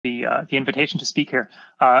the invitation to speak here.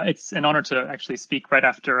 It's an honor to actually speak right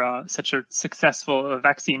after such a successful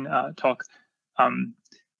vaccine talk,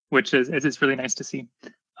 which is really nice to see.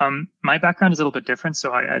 My background is a little bit different.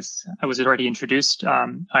 So as I was already introduced,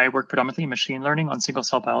 I work predominantly in machine learning on single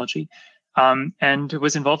cell biology, and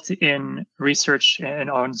was involved in research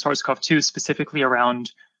on SARS-CoV-2, specifically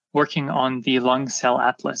around working on the lung cell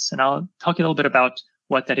atlas. And I'll talk a little bit about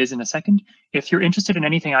what that is in a second. If you're interested in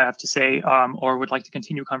anything I have to say, or would like to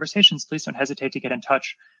continue conversations, please don't hesitate to get in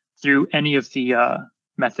touch through any of the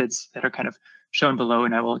methods that are kind of shown below,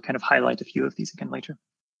 and I will kind of highlight a few of these again later.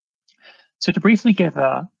 So to briefly give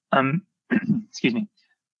excuse me,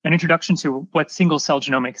 an introduction to what single cell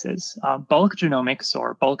genomics is. Bulk genomics,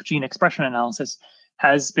 or bulk gene expression analysis,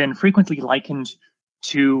 has been frequently likened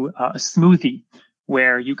to a smoothie,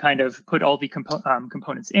 where you kind of put all the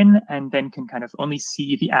components in and then can kind of only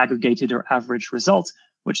see the aggregated or average results,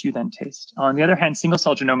 which you then taste. On the other hand, single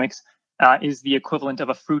cell genomics is the equivalent of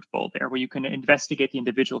a fruit bowl there, where you can investigate the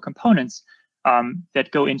individual components that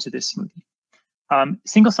go into this smoothie.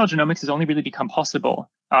 Single cell genomics has only really become possible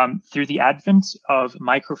through the advent of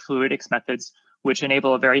microfluidics methods, which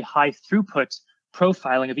enable a very high throughput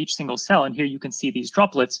profiling of each single cell. And here you can see these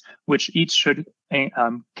droplets, which each should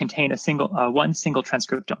contain one single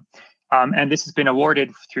transcriptome. And this has been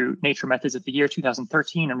awarded through Nature Methods of the Year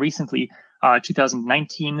 2013, and recently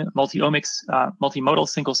 2019 multimodal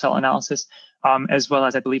single cell analysis, as well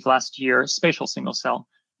as, I believe, last year spatial single cell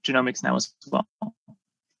genomics now as well.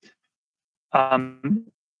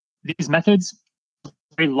 These methods,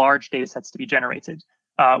 very large data sets to be generated.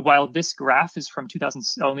 While this graph is from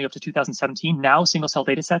only up to 2017, now single cell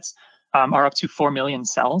data sets are up to 4 million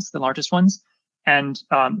cells, the largest ones. And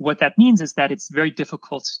what that means is that it's very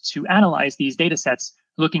difficult to analyze these data sets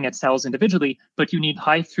looking at cells individually, but you need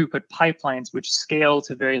high throughput pipelines which scale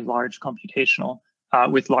to very large computational,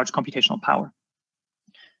 with large computational power.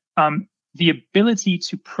 The ability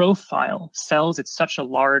to profile cells at such a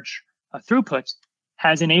large throughput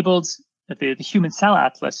has enabled the human cell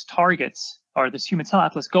atlas targets, or the human cell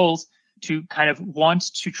atlas goals, to kind of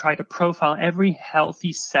want to try to profile every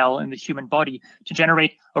healthy cell in the human body to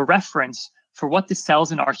generate a reference for what the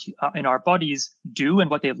cells in our bodies do and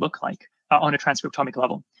what they look like on a transcriptomic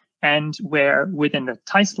level. And where within the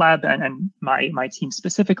TICE lab and my team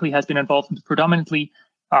specifically has been involved in predominantly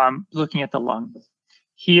looking at the lung.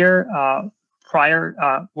 Here,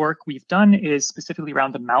 prior work we've done is specifically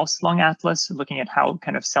around the mouse lung atlas, looking at how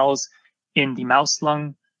kind of cells in the mouse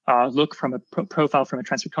lung look from a profile from a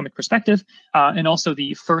transcriptomic perspective, and also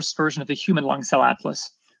the first version of the human lung cell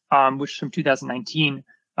atlas, which from 2019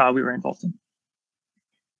 we were involved in.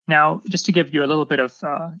 Now, just to give you a little bit of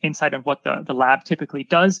insight on what the lab typically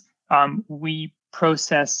does, we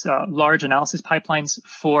process large analysis pipelines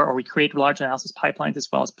or we create large analysis pipelines as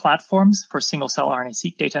well as platforms for single cell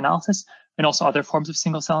RNA-seq data analysis and also other forms of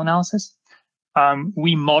single cell analysis.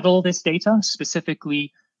 We model this data,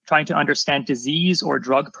 specifically trying to understand disease or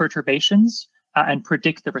drug perturbations and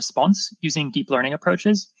predict the response using deep learning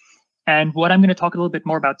approaches. And what I'm going to talk a little bit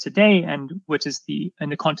more about today, and which is in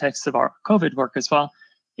the context of our COVID work as well,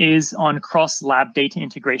 is on cross-lab data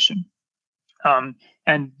integration.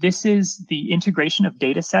 And this is the integration of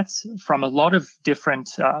data sets from a lot of different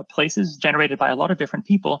places generated by a lot of different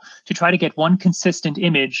people to try to get one consistent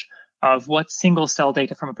image of what single cell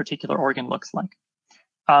data from a particular organ looks like.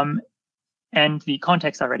 And the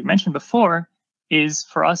context I already mentioned before is,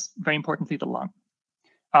 for us, very importantly, the lung.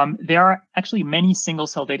 There are actually many single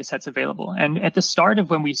cell data sets available. And at the start of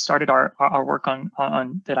when we started our work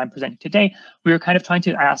on that I'm presenting today, we were kind of trying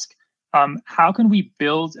to ask, how can we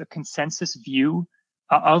build a consensus view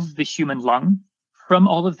of the human lung from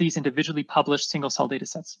all of these individually published single cell data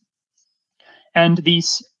sets? And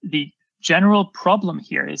the general problem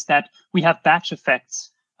here is that we have batch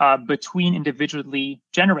effects between individually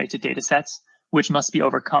generated data sets, which must be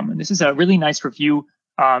overcome. And this is a really nice review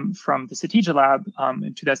from the Satija lab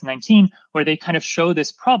in 2019, where they kind of show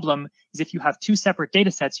this problem is if you have two separate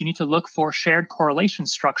data sets, you need to look for shared correlation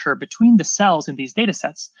structure between the cells in these data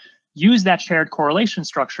sets. Use that shared correlation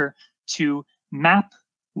structure to map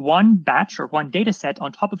one batch or one data set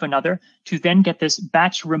on top of another to then get this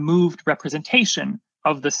batch removed representation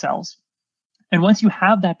of the cells. And once you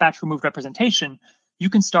have that batch removed representation, you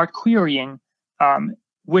can start querying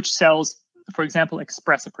which cells, for example,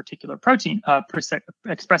 express a particular protein,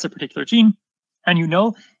 express a particular gene. And you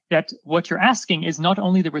know that what you're asking is not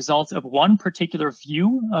only the result of one particular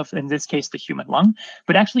view of, in this case, the human lung,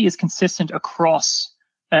 but actually is consistent across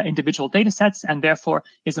individual data sets, and therefore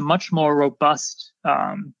is a much more robust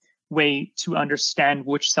way to understand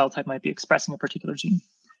which cell type might be expressing a particular gene.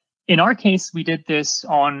 In our case, we did this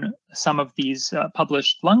on some of these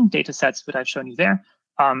published lung data sets that I've shown you there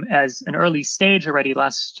as an early stage already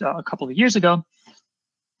a couple of years ago.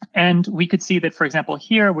 And we could see that, for example,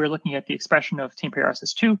 here we're looking at the expression of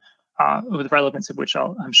TMPRSS2, with relevance of which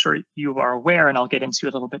I'm sure you are aware, and I'll get into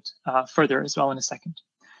a little bit further as well in a second.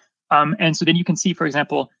 And so then you can see, for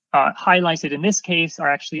example, highlighted in this case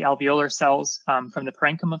are actually alveolar cells from the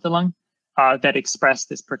parenchyma of the lung that express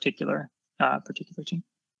this particular gene.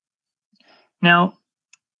 Now,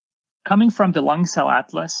 coming from the lung cell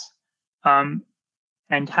atlas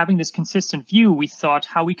and having this consistent view, we thought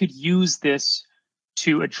how we could use this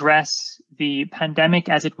to address the pandemic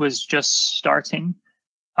as it was just starting.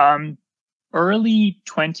 Early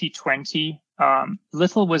 2020,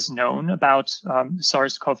 little was known about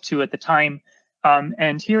SARS-CoV-2 at the time.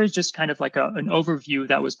 And here is just kind of like an overview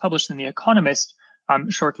that was published in The Economist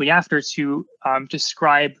shortly after to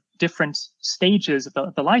describe different stages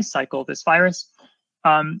of the life cycle of this virus.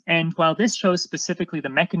 And while this shows specifically the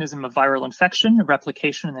mechanism of viral infection,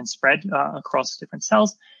 replication, and then spread across different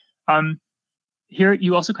cells, here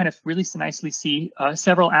you also kind of really nicely see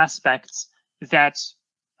several aspects that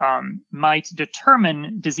might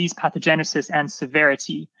determine disease pathogenesis and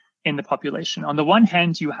severity in the population. On the one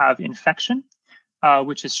hand, you have infection,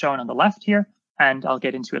 which is shown on the left here, and I'll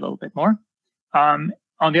get into it a little bit more. On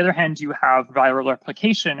the other hand, you have viral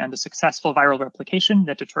replication and the successful viral replication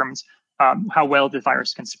that determines how well the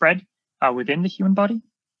virus can spread within the human body.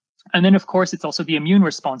 And then, of course, it's also the immune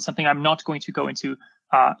response, something I'm not going to go into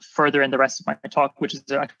further in the rest of my talk, which is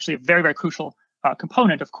actually a very, very crucial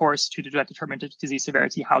component, of course, to determine disease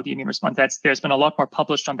severity, how the immune response. There's been a lot more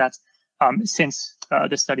published on that since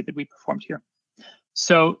the study that we performed here.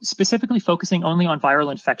 So specifically focusing only on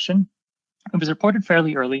viral infection, it was reported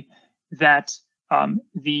fairly early that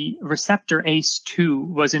the receptor ACE2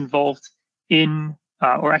 was involved in,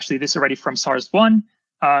 or actually this already from SARS-1,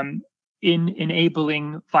 in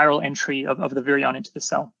enabling viral entry of the virion into the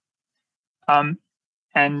cell.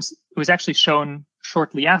 And it was actually shown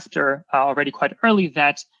shortly after, already quite early,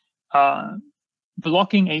 that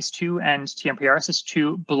blocking ACE2 and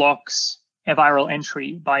TMPRSS2 blocks a viral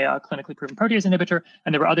entry by a clinically proven protease inhibitor.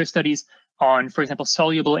 And there were other studies on, for example,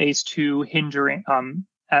 soluble ACE2 hindering,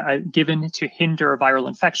 given to hinder viral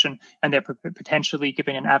infection, and they're potentially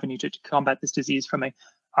giving an avenue to combat this disease from a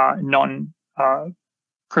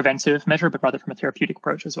non-preventive measure, but rather from a therapeutic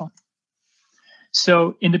approach as well.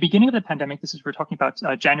 So in the beginning of the pandemic, we're talking about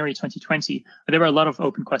January 2020, there were a lot of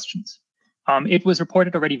open questions. It was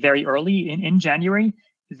reported already very early in January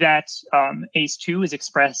that ACE2 is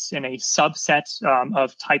expressed in a subset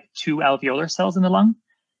of type 2 alveolar cells in the lung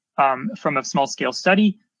from a small scale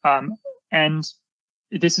study. And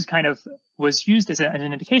this is was used as an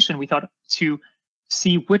indication, we thought, to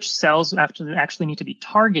see which cells actually need to be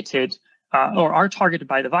targeted or are targeted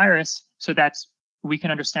by the virus so that we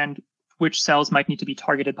can understand which cells might need to be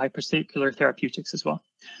targeted by particular therapeutics as well.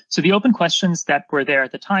 So the open questions that were there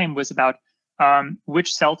at the time was about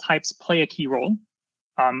which cell types play a key role,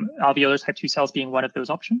 alveolar type 2 cells being one of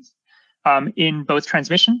those options, in both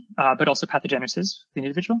transmission, but also pathogenesis of the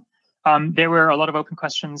individual. There were a lot of open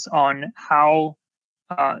questions on how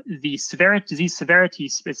the disease severity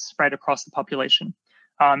is spread across the population.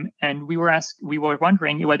 And we were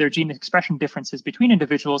wondering whether gene expression differences between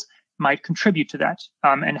individuals might contribute to that,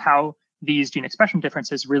 and how these gene expression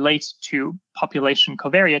differences relate to population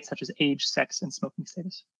covariates such as age, sex, and smoking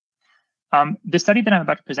status. The study that I'm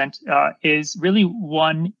about to present is really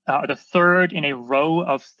the third in a row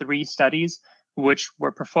of 3 studies which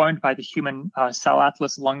were performed by the Human Cell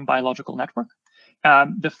Atlas Lung Biological Network.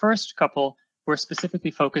 The first couple were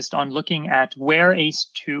specifically focused on looking at where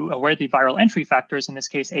ACE2, where the viral entry factors, in this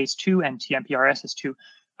case ACE2 and TMPRSS2,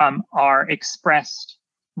 are expressed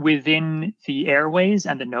within the airways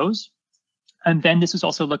and the nose. And then this was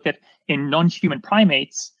also looked at in non-human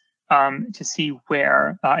primates to see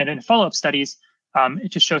where, and in follow-up studies,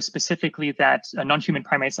 to show specifically that non-human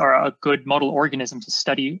primates are a good model organism to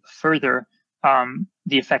study further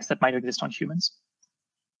the effects that might exist on humans.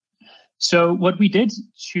 So what we did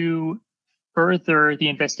to further the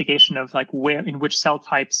investigation of in which cell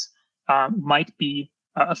types might be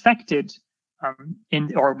affected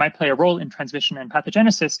or might play a role in transmission and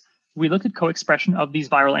pathogenesis, we looked at co-expression of these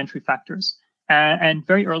viral entry factors. And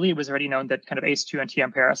very early, it was already known that ACE2 and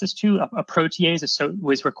TMPRSS2, a protease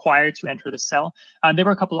was required to enter the cell. There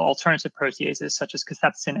were a couple of alternative proteases, such as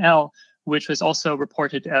cathepsin L, which was also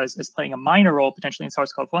reported as playing a minor role potentially in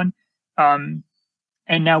SARS-CoV-1.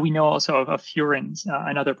 And now we know also of furins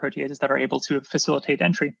and other proteases that are able to facilitate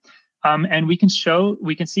entry. And we can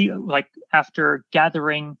see, after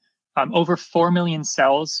gathering over 4 million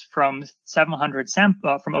cells from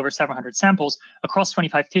over 700 samples across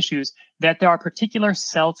 25 tissues, that there are particular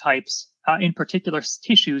cell types in particular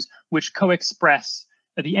tissues which co-express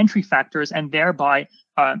the entry factors and thereby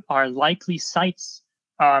are likely sites,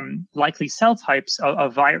 likely cell types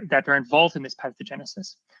that are involved in this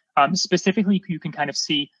pathogenesis. Specifically, you can kind of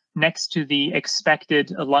see next to the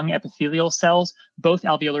expected lung epithelial cells, both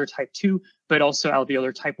alveolar type 2, but also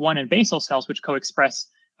alveolar type 1 and basal cells, which co-express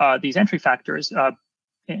these entry factors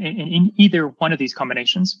in either one of these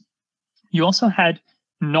combinations. You also had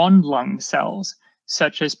non-lung cells,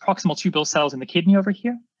 such as proximal tubule cells in the kidney over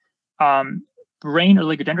here, brain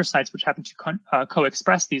oligodendrocytes, which happen to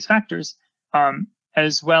co-express these factors,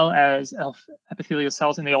 as well as epithelial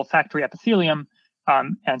cells in the olfactory epithelium,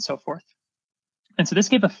 and so forth. And so this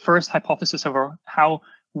gave a first hypothesis over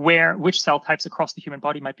which cell types across the human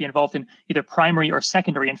body might be involved in either primary or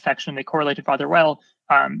secondary infection. They correlated rather well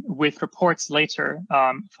with reports later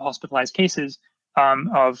for hospitalized cases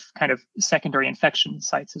of kind of secondary infection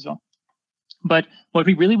sites as well. But what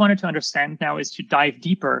we really wanted to understand now is to dive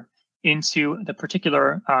deeper into the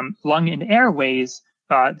particular lung and airways,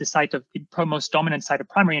 the site of the most dominant site of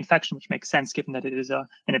primary infection, which makes sense given that it is an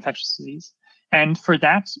infectious disease. And for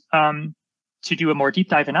that, to do a more deep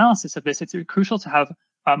dive analysis of this, it's crucial to have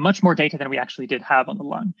much more data than we actually did have on the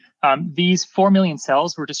lung. These 4 million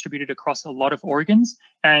cells were distributed across a lot of organs,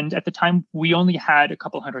 and at the time we only had a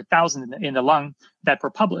couple 100,000 in the lung that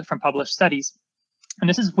were published from published studies. And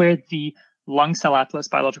this is where the Lung Cell Atlas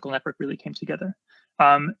Biological Network really came together.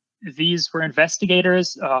 These were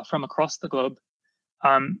investigators from across the globe,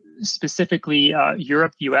 specifically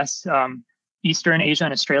Europe, US, Eastern Asia,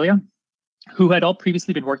 and Australia, who had all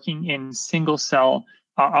previously been working in single-cell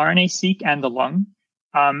RNA-seq and the lung.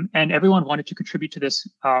 And everyone wanted to contribute to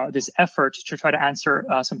this effort to try to answer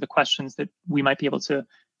some of the questions that we might be able to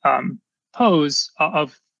pose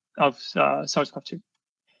of SARS-CoV-2.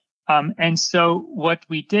 And so what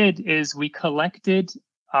we did is we collected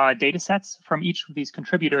data sets from each of these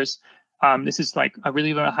contributors. This is like, I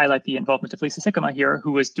really want to highlight the involvement of Lisa Sikkema here,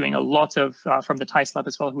 who was doing a lot of, from the TICE lab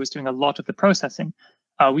as well, who was doing a lot of the processing.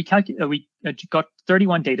 We got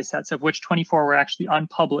 31 data sets, of which 24 were actually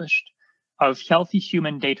unpublished, of healthy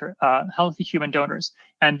human donors.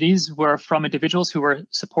 And these were from individuals who were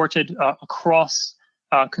supported across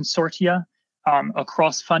consortia,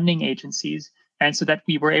 across funding agencies. And so that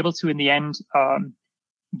we were able to, in the end,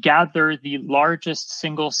 gather the largest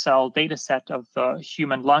single cell data set of the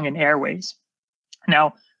human lung and airways.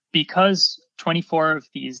 Now, because 24 of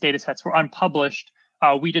these data sets were unpublished,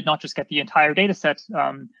 we did not just get the entire data set,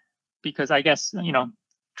 because I guess,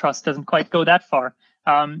 trust doesn't quite go that far.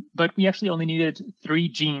 But we actually only needed 3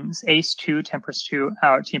 genes, ACE2, TMPRSS2,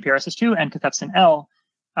 TMPRSS2, and cathepsin L,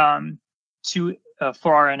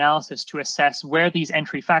 for our analysis to assess where these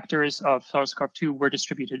entry factors of SARS-CoV-2 were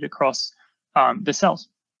distributed across the cells.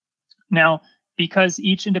 Now, because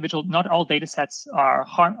each individual, not all data sets are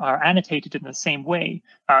annotated in the same way,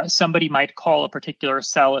 somebody might call a particular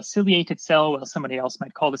cell a ciliated cell, while somebody else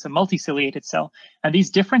might call this a multiciliated cell. And these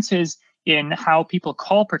differences in how people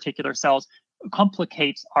call particular cells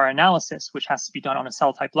complicate our analysis, which has to be done on a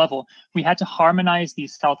cell type level. We had to harmonize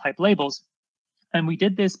these cell type labels. And we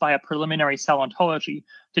did this by a preliminary cell ontology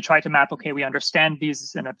to try to map, okay, we understand these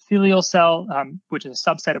as an epithelial cell, which is a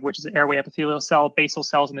subset of which is an airway epithelial cell, basal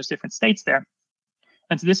cells, and there's different states there.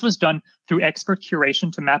 And so this was done through expert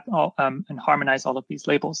curation to map all, and harmonize all of these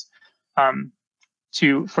labels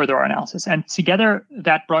to further our analysis. And together,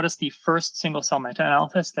 that brought us the first single cell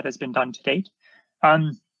meta-analysis that has been done to date,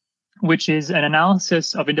 which is an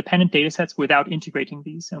analysis of independent data sets without integrating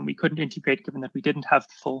these. And we couldn't integrate given that we didn't have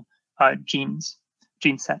the full gene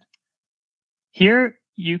set. Here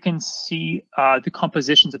you can see the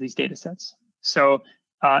compositions of these data sets. So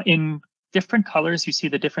in different colors, you see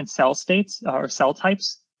the different cell states or cell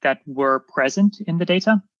types that were present in the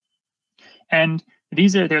data. And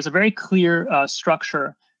there's a very clear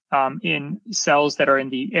structure in cells that are in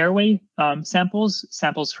the airway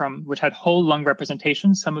samples from which had whole lung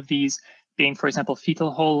representation, some of these being, for example, fetal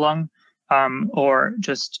whole lung, or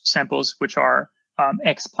just samples which are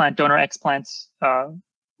donor explants,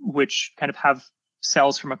 which kind of have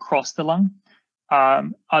cells from across the lung.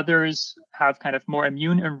 Others have kind of more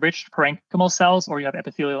immune-enriched parenchymal cells, or you have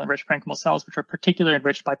epithelial-enriched parenchymal cells, which are particularly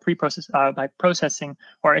enriched by by processing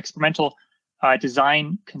or experimental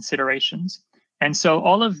design considerations. And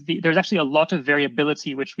so there's actually a lot of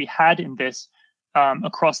variability which we had in this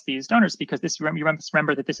across these donors, because you must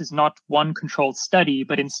remember that this is not one controlled study,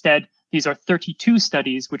 but instead these are 32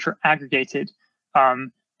 studies which are aggregated.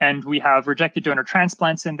 And we have rejected donor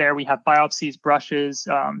transplants in there. We have biopsies, brushes,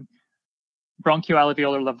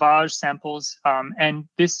 bronchoalveolar lavage samples, and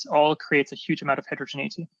this all creates a huge amount of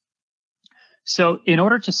heterogeneity. So in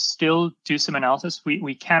order to still do some analysis,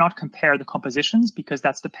 we cannot compare the compositions because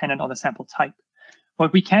that's dependent on the sample type.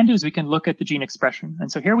 What we can do is we can look at the gene expression.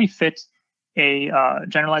 And so here we fit a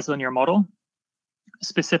generalized linear model,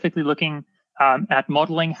 specifically looking at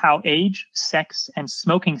modeling how age, sex, and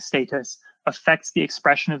smoking status affects the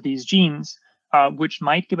expression of these genes, which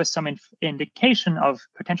might give us some indication of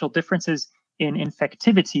potential differences in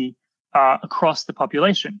infectivity across the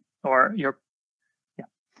population,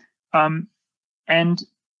 and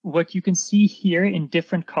what you can see here in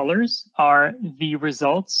different colors are the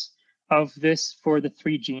results of this for the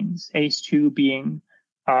three genes, ACE2 being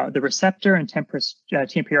the receptor, and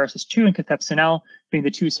TMPRSS2 and cathepsinL being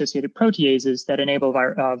the two associated proteases that enable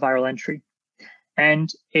viral entry.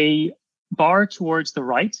 And a bar towards the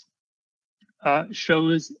right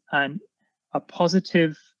shows a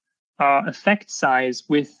positive effect size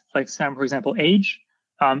with, like, for example, age,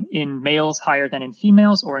 in males higher than in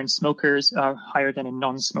females, or in smokers higher than in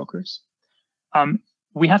non-smokers.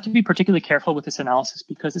 We have to be particularly careful with this analysis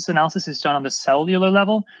because this analysis is done on the cellular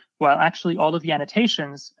level, while actually all of the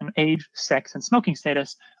annotations in age, sex, and smoking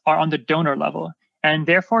status are on the donor level. And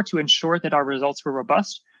therefore, to ensure that our results were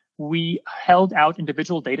robust, we held out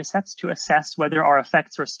individual data sets to assess whether our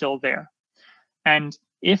effects are still there. And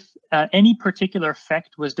if any particular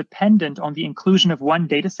effect was dependent on the inclusion of one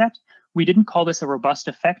data set, we didn't call this a robust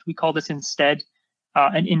effect. We call this instead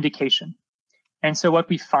an indication. And so what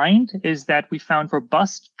we find is that we found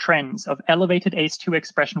robust trends of elevated ACE2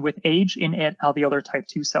 expression with age in alveolar type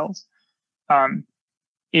 2 cells.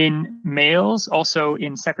 In males, also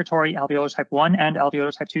in secretory alveolar type 1 and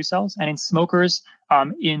alveolar type 2 cells, and in smokers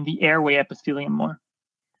in the airway epithelium more.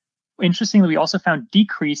 Interestingly, we also found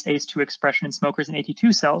decreased ACE2 expression in smokers in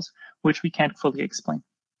AT2 cells, which we can't fully explain.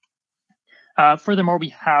 Furthermore, we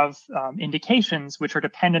have indications which are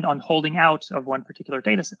dependent on holding out of one particular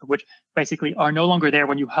data set, which basically are no longer there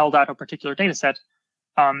when you held out a particular data set,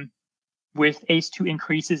 with ACE2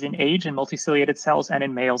 increases in age in multiciliated cells and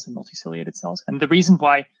in males in multiciliated cells. And the reason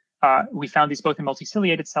why we found these both in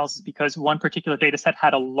multiciliated cells is because one particular data set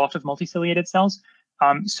had a lot of multiciliated cells.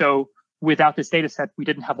 So without this data set, we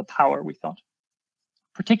didn't have the power, we thought.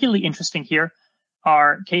 Particularly interesting here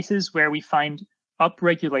are cases where we find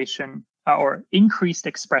upregulation or increased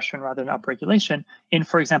expression rather than upregulation in,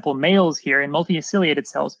 for example, males here in multiciliated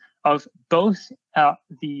cells of both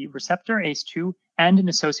the receptor ACE2 and an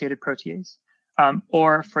associated protease,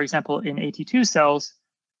 or, for example, in AT2 cells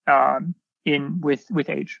with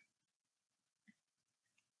age.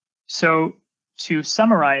 So to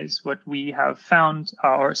summarize what we have found,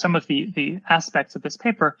 or some of the aspects of this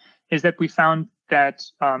paper, is that we found that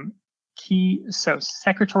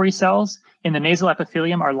secretory cells in the nasal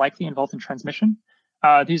epithelium are likely involved in transmission.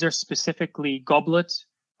 These are specifically goblet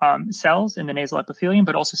cells in the nasal epithelium,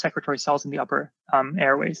 but also secretory cells in the upper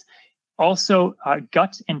airways. Also,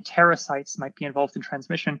 gut enterocytes might be involved in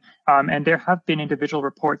transmission, and there have been individual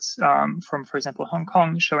reports from, for example, Hong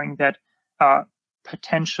Kong showing that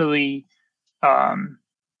potentially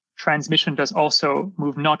transmission does also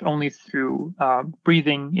move not only through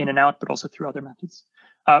breathing in and out, but also through other methods.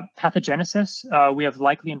 Pathogenesis, we have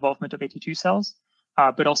likely involvement of AT2 cells,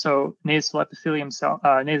 but also nasal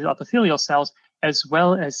epithelial cells, as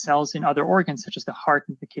well as cells in other organs such as the heart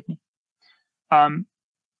and the kidney.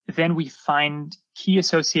 Then we find key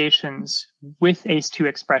associations with ACE2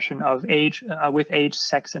 expression of age,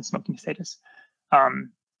 sex, and smoking status,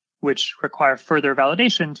 which require further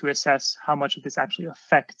validation to assess how much of this actually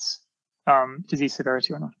affects disease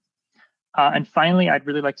severity or not. And finally, I'd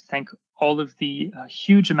really like to thank all of the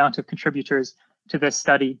huge amount of contributors to this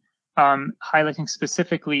study, highlighting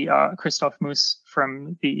specifically Christoph Moos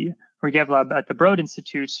from the Regev Lab at the Broad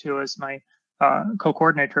Institute, who is my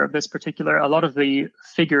co-coordinator of this particular. A lot of the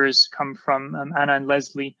figures come from Anna and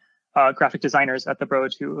Leslie, graphic designers at the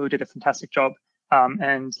Broad, who did a fantastic job,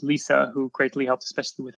 and Lisa, who greatly helped, especially with